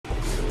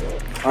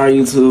Alright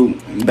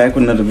YouTube, back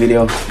with another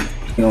video.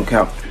 You know,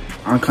 cap,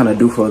 I'm kinda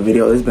due for a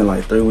video. It's been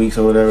like 3 weeks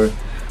or whatever.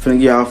 Finna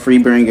get y'all a free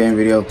brain game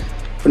video.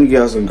 Finna get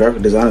y'all some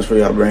graphic designers for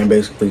y'all brain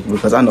basically,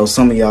 because I know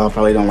some of y'all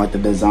probably don't like the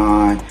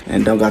design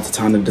and don't got the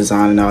time to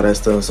design and all that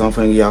stuff. So I'm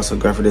finna get y'all some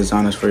graphic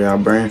designers for y'all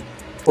brain.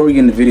 Before we get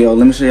in the video,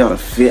 let me show y'all the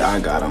fit I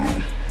got on.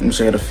 Let me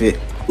show you the fit.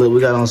 Look,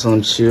 we got on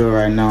some chill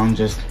right now. I'm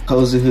just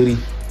cozy hoodie.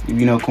 If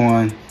you know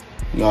Quan,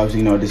 you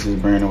obviously know this is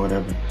brand or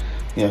whatever.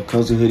 Yeah,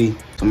 cozy hoodie,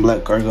 some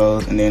black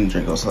cargos, and then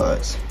Draco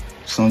slides.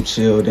 Some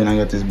chill, then I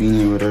got this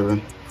beanie or whatever.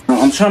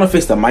 I'm trying to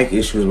fix the mic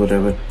issues,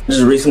 whatever.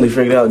 Just recently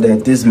figured out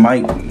that this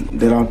mic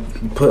that I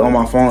put on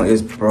my phone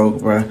is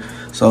broke, bruh.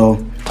 So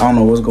I don't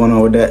know what's going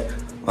on with that.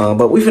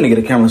 But we finna get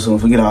a camera soon.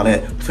 Forget all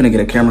that. We finna get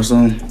a camera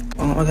soon.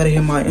 I gotta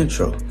hear my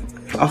intro.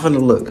 I'm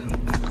finna look.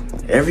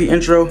 Every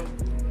intro,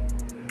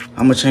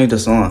 I'm gonna change the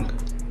song.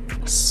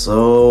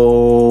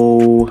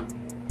 So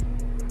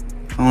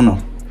I don't know.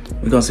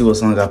 We're gonna see what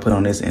songs I put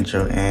on this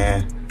intro,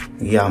 and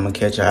yeah, I'm gonna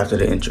catch you after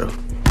the intro. I'm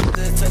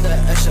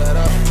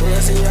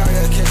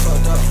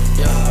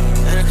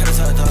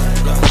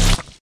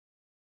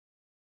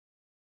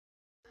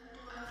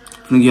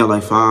gonna get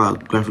like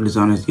 5 graphic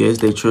designers. Yes,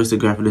 they trusted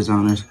graphic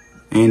designers,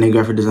 and they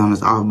graphic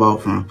designers I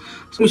bought from.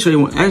 So let me show you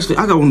one. Actually,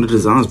 I got one of the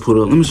designs put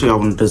up. Let me show y'all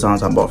one of the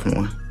designs I bought from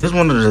one. This is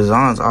one of the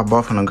designs I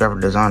bought from a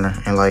graphic designer,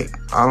 and like,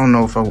 I don't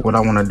know if what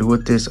I want to do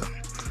with this. I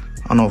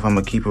don't know if I'm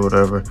gonna keep it or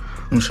whatever.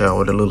 Let me show y'all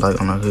what it look like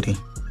on a hoodie.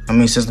 I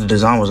mean, since the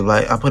design was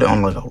black, I put it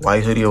on like a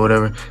white hoodie or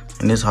whatever,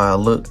 and this is how I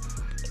look.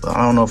 But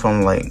I don't know if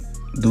I'm like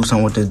do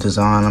something with this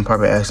design. I'm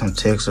probably add some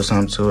text or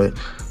something to it.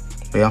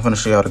 But yeah, I'm gonna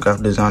show y'all the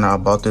graphic designer I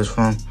bought this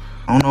from.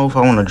 I don't know if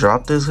I want to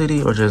drop this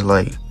hoodie or just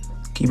like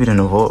keep it in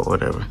the vault or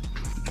whatever.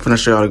 I'm gonna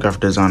show y'all the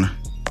graphic designer.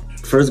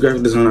 First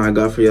graphic designer I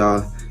got for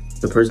y'all,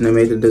 the person that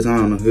made the design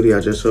on the hoodie I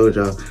just showed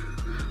y'all.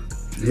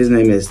 His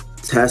name is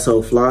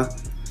Tasso Fly.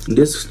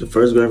 This is the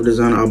first graphic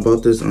designer I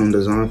bought this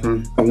design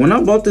from. When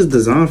I bought this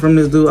design from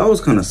this dude, I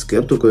was kind of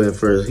skeptical at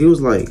first. He was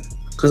like,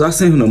 cause I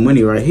sent him the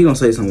money, right? He gonna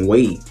say some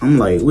wait. I'm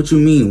like, what you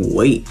mean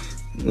wait?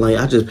 Like,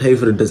 I just paid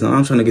for the design.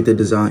 I'm trying to get the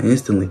design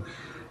instantly.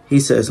 He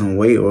said some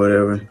wait or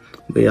whatever.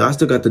 But yeah, I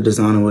still got the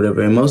design or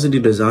whatever. And most of the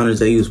designers,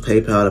 they use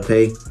PayPal to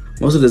pay.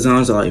 Most of the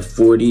designs are like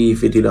 $40,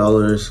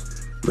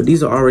 $50. But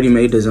these are already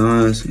made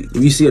designs. If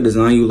you see a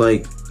design you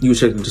like, you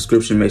check the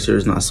description, make sure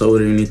it's not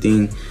sold or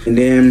anything. And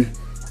then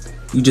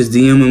you just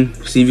DM them,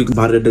 see if you can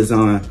buy the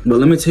design. But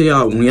let me tell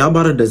y'all, when y'all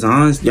buy the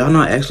designs, y'all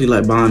not actually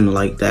like buying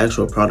like the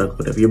actual product,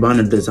 whatever. You're buying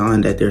the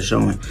design that they're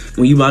showing.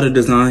 When you buy the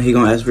design, he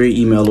gonna ask for your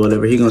email or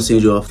whatever. He gonna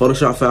send you a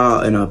Photoshop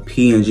file and a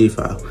PNG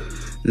file.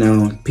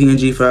 Now,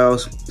 PNG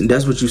files,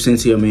 that's what you send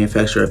to your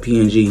manufacturer,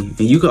 PNG.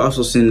 And you can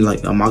also send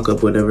like a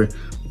mock-up, whatever,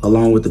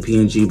 along with the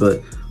PNG.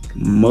 But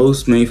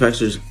most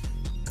manufacturers,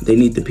 they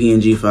need the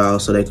PNG file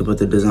so they can put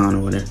the design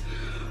on there.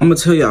 I'm gonna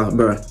tell y'all,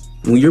 bro,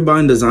 when you're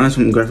buying designs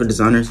from graphic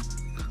designers,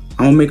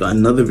 I'm gonna make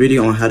another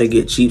video on how to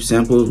get cheap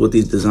samples with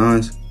these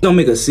designs. I'm gonna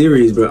make a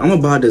series, bro. I'm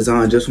gonna buy a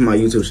design just for my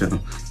YouTube channel.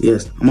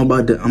 Yes, I'm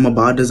gonna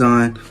buy a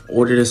design,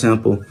 order the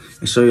sample,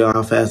 and show y'all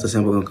how fast the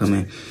sample gonna come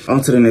in.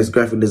 On to the next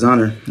graphic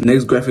designer. The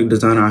next graphic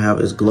designer I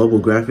have is Global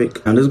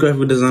Graphic. Now this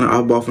graphic designer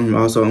I bought from him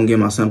also. I'm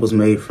getting my samples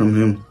made from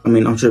him. I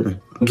mean, I'm tripping.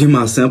 I'm getting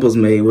my samples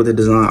made with the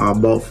design I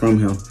bought from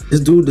him.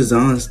 This dude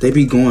designs, they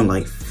be going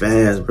like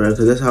fast, bro,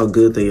 because that's how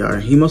good they are.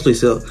 He mostly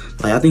sell,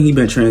 like, I think he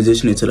been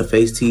transitioning to the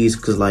face tees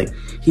because like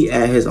he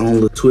add his own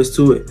little twist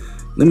to it.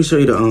 Let me show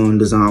you the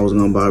design I was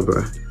gonna buy,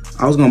 bro.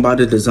 I was gonna buy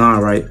the design,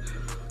 right?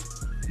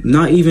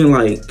 Not even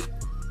like,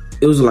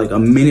 it was like a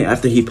minute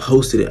after he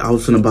posted it, I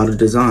was finna buy the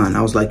design.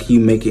 I was like, can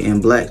you make it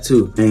in black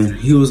too? And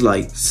he was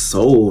like,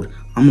 sold.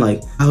 I'm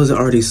like, how is it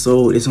already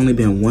sold? It's only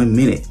been 1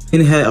 minute.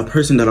 And it had a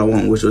person that I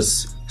want, which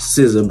was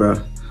SZA,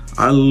 bro.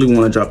 I literally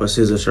want to drop a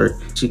SZA shirt.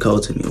 She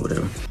cold to me or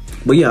whatever.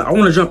 But yeah, I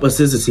want to drop a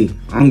SZA tee.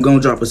 I'm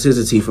gonna drop a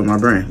SZA tee for my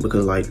brand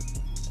because like,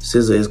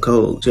 SZA is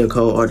cold. She a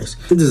cold artist.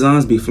 His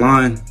designs be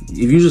flying.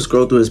 If you just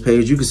scroll through his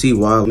page, you can see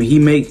why. I mean, he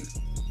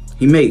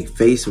make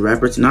face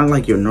rappers, not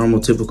like your normal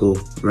typical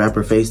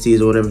rapper face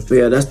tees or whatever. But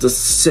yeah, that's the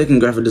second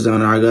graphic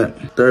designer I got.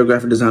 Third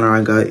graphic designer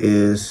I got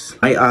is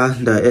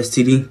the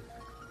STD.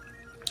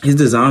 His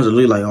designs are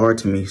really like hard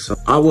to me, so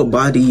I would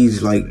buy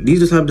these. Like,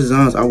 these are the type of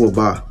designs I would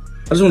buy.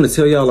 I just want to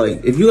tell y'all,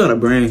 like, if you got a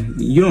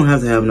brand, you don't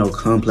have to have no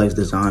complex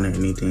design or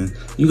anything.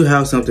 You can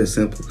have something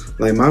simple.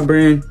 Like my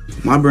brand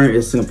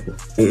is simple.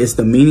 It's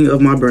the meaning of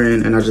my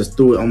brand, and I just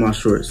threw it on my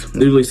shorts.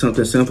 Literally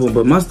something simple,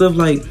 but my stuff,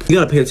 like, you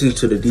gotta pay attention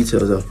to the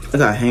details though. I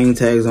got hang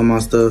tags on my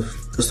stuff,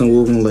 put some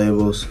woven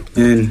labels,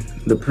 and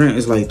the print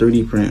is like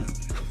 3D print.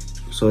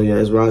 So yeah,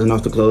 it's rising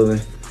off the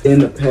clothing.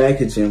 And the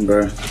packaging,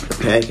 bro, the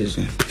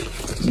packaging.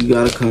 You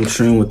gotta come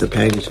trim with the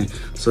packaging.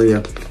 So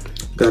yeah,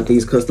 got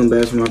these custom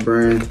bags for my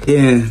brand.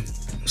 Then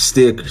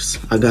stickers,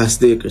 I got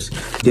stickers.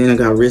 Then I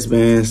got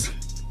wristbands.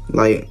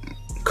 Like,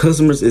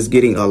 customers is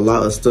getting a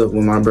lot of stuff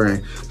with my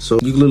brand. So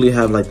you literally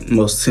have like the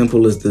most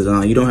simplest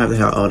design. You don't have to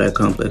have all that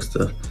complex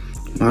stuff.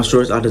 My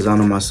shorts I design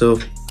them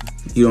myself.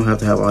 You don't have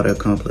to have all that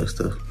complex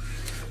stuff.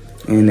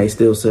 And they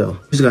still sell.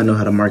 You just gotta know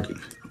how to market.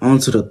 On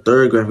to the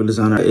third graphic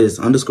designer is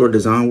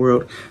 _design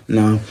world.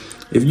 Now,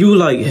 if you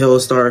like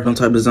Hellstar, some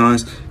type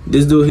designs,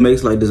 this dude, he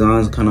makes like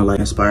designs kind of like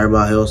inspired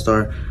by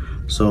Hellstar.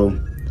 So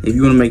if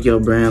you want to make your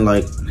brand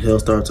like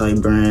Hellstar type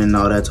brand and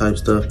all that type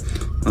stuff,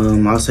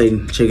 I'll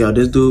say check out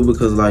this dude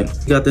because like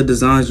he got the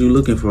designs you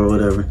looking for or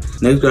whatever.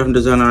 Next graphic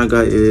designer I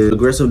got is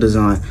Aggressive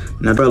Design.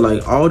 Now bro,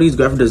 like all these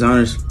graphic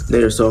designers,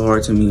 they are so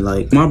hard to me.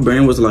 Like my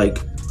brand was like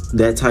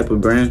that type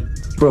of brand.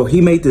 Bro,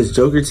 he made this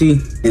Joker tee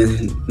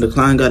and the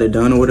client got it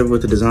done or whatever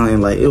with the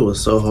design. Like it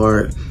was so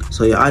hard.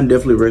 So yeah, I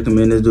definitely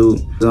recommend this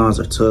dude. Designs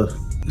are tough.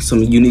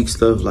 Some unique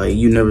stuff, like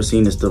you never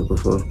seen this stuff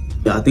before.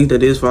 Yeah, I think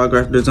that is for our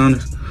graphic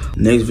designers.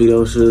 Next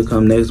video should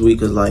come next week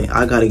because like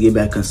I gotta get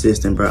back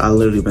consistent, bro. I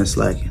literally been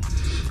slacking.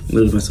 I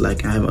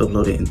haven't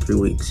uploaded in 3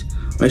 weeks.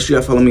 Make sure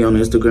y'all follow me on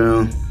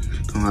Instagram.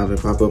 I'll have it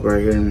pop up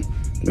right here.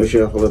 Make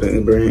sure y'all follow the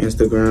brand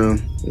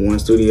Instagram, One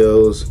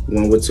Studios,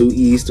 one with 2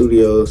 E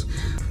Studios.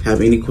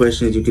 Have any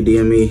questions, you can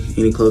DM me.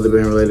 Any clothing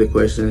brand related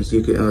questions,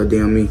 you can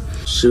DM me.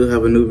 Should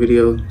have a new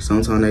video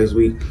sometime next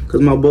week.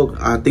 Cause my book,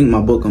 I think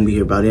my book gonna be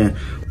here by then.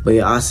 But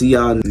yeah, I'll see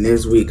y'all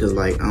next week cause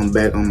like I'm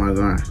back on my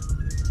grind.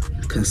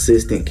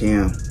 Consistent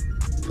cam.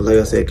 But like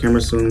I said,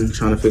 camera soon,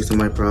 trying to fix some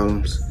of my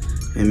problems.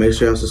 And make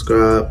sure y'all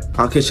subscribe.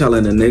 I'll catch y'all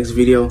in the next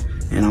video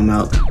and I'm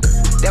out.